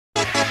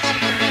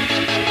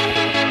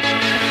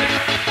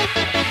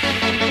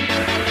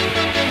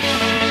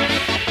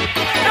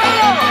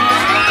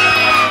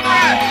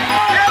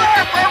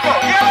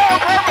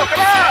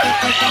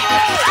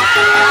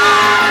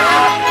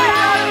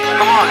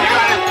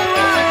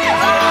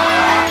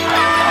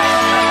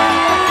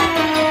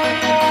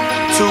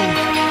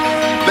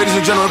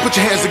and gentlemen, put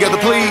your hands together,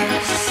 please.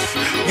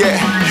 Yeah,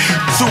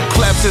 2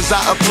 claps as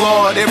I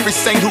applaud every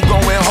saint who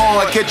going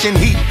hard, catching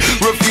heat,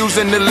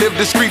 refusing to live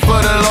discreet for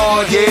the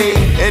Lord. Yeah,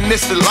 and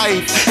it's the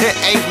life, it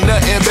ain't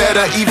nothing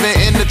better. Even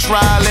in the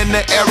trial and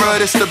the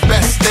error, it's the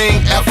best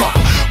thing ever.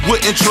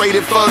 Wouldn't trade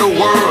it for the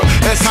world,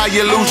 that's how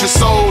you lose your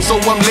soul.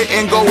 So I'm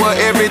letting go of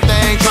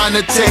everything, trying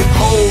to take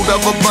hold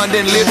of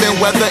abundant living,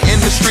 whether in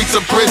the streets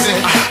or prison.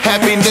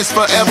 Happiness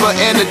forever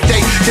and a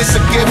day, it's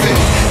a given,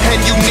 and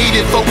you need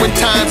it for when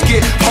times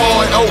get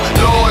hard. Oh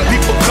Lord,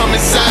 people coming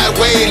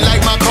sideways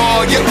like my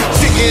car, yeah,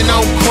 sitting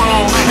on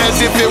chrome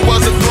as if it was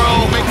a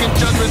throne, making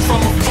judgments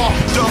from afar,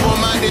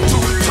 double-minded,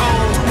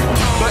 two-tone.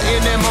 But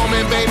in that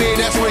moment, baby,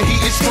 that's when he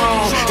is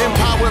strong,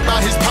 empowered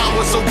by his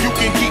power so you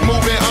can keep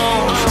moving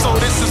on. So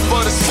this is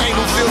for the saint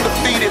who feel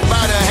defeated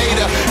by the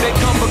hater. They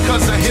come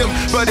because of him,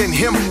 but in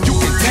him you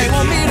can take it. They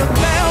want me to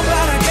fail,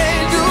 but I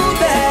can't do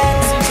that.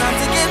 Sometimes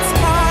it gets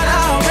hard,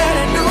 I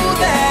already knew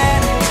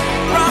that.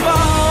 Bravo,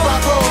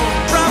 bravo,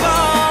 bravo,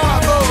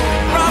 bravo,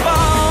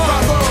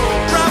 bravo,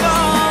 bravo,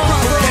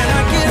 bravo. Can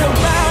I get a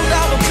round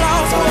of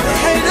applause for the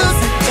haters?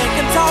 They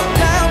can talk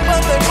down, but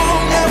they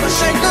won't ever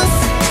shake us.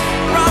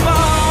 Bravo,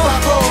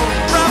 bravo,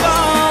 bravo,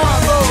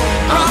 bravo,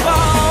 bravo,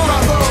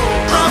 bravo,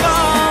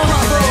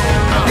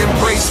 bravo.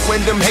 Embrace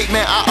when them hate,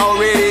 man, I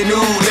already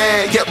knew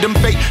that. Yep, them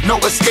fake, no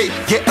escape,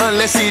 yeah,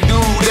 unless he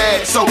do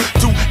that. So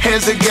 2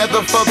 hands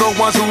together for the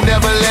ones who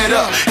never let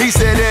up. He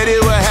said that it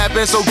would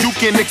happen, so you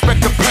can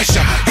expect the pressure.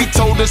 He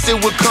told us it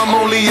would come,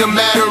 only a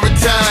matter of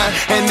time,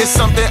 and it's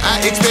something I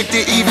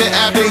expected even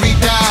after he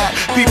died.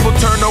 People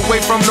turn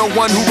away from the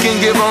one who can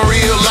give them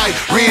real life,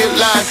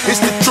 realize it's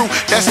the truth.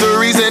 That's the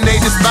reason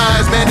they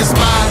despise, man,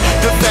 despise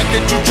the fact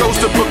that you chose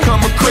to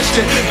become a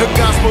Christian. The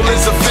gospel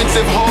is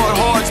offensive, hard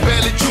hearts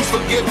barely choose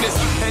forgiveness,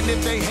 and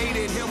if they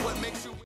hated him,